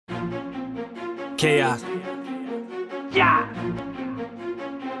chaos. Yeah.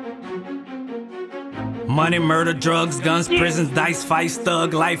 Money, murder, drugs, guns, prisons, dice, fights,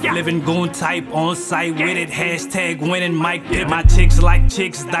 thug life, living goon type, on site with it, hashtag winning, Mike Pip. My chicks like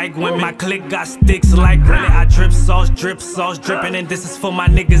chicks, dyke when my clique got sticks like really. I drip sauce, dripping, and this is for my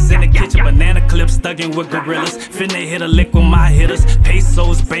niggas in the kitchen. Banana clips, thuggin' with gorillas, finna hit a lick with my hitters.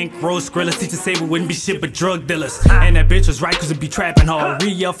 Pesos, bankrolls, skrillers, teachers say we wouldn't be shit but drug dealers. And that bitch was right cause it be trapping hard.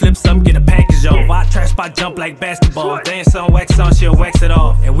 Re-up, flip some, get a package off. I trap spot, jump like basketball. Dance on, wax on, she'll wax it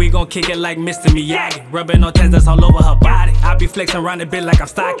off. And we gon' kick it like Mr. Miyagi. Rubbing on tests that's all over her body. I be flexing around a bit like I'm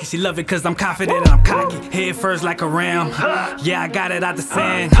stocky. She love it cause I'm confident and I'm cocky. Head first like a ram. Yeah, I got it out the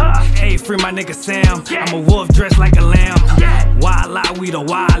sand. Hey, free my nigga Sam. I'm a wolf dressed like a lamb. Wild out, we the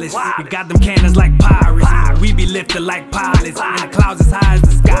wildest. We got them cannons like pirates. We be lifted like pilots. In the clouds as high as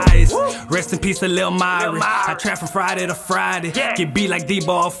the sky is. Rest in peace to Lil Myrie. I trap from Friday to Friday. Get beat like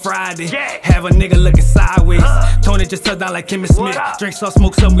D-Ball Friday. Have a nigga looking sideways. Tony just touched down like Kim and Smith. Drink sauce,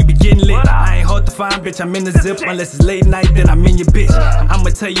 smoke something, we be getting lit. I ain't hard to find, bitch, I'm in the zip. Unless it's late night, then I'm in your bitch. I'ma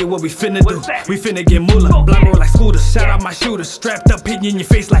tell you what we finna do. We finna get moolah. Block roll like scooters. Shout out my shooters. Strapped up, hitting you in your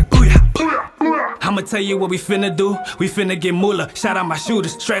face like booyah. I'ma tell you what we finna do. We finna get moolah. Shout out my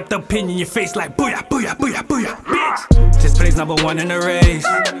shooters. Strapped up, hitting you in your face like booyah, booyah, booyah, booyah. Bitch, this plays #1 in the race.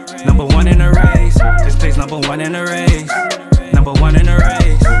 #1 in the race. This plays #1 in the race. #1 in the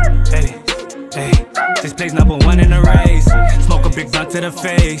race. Hey, hey. This plays #1 in the race. Smoke a big blunt to the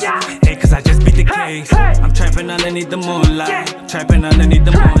face. Hey, cause I just beat the case. I'm trapping underneath the moonlight. Trapping underneath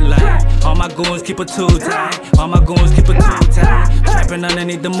the moonlight. All my goons keep it too tight. All my goons keep it too tight. Trapping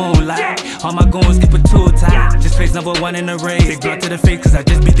underneath the moonlight. All my goons keep it too tight. Just plays #1 in the race. Big blunt to the face cause I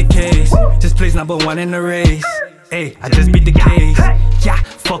just beat the case. Just plays #1 in the race. Hey, I just beat the case. Yeah,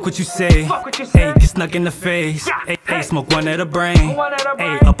 fuck what you say. Hey, get snuck in the face. Hey, hey, smoke one at the brain.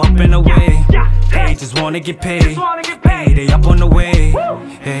 Hey, up and away. Hey, just wanna get paid. Hey, they up on the way.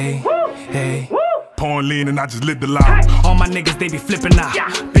 Hey, hey. Pouring lean and I just lit the loud. All my niggas, they be flipping out.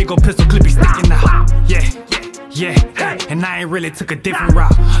 Big ol' pistol clip be sticking out. Yeah. Yeah, and I ain't really took a different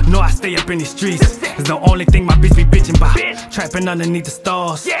route. No, I stay up in these streets. It's the only thing my bitch be bitching about. Trapping underneath the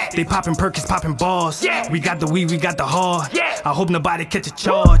stars. They popping perkins, popping balls. We got the weed, we got the hard. I hope nobody catch a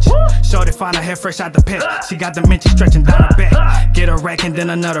charge. Shorty find her hair fresh out the pet. She got the mention stretching down her back. Get a rack and then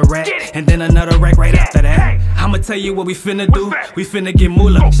another rack. And then another rack right after that. I'ma tell you what we finna do. We finna get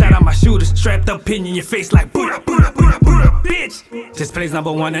moolah. Shout out my shooters. Strapped up, pin in your face like booyah, booyah, booyah, booyah, bitch. This plays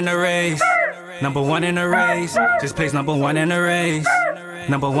 #1 in the race. #1 in the race. This plays #1 in the race.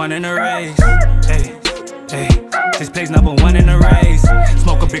 #1 in the race. Hey, hey. This plays #1 in the race.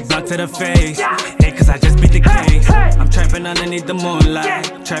 Smoke a big blunt to the face. Hey, cause I just beat the case. I'm trapping underneath the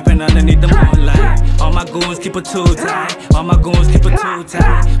moonlight. Trapping underneath the moonlight. All my goons keep it too tight. All my goons keep it too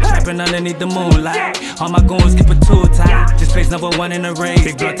tight. Trapping underneath the moonlight. All my goons keep it too tight. This plays #1 in the race.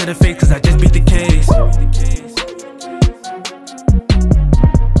 Big blunt to the face cause I just beat the case.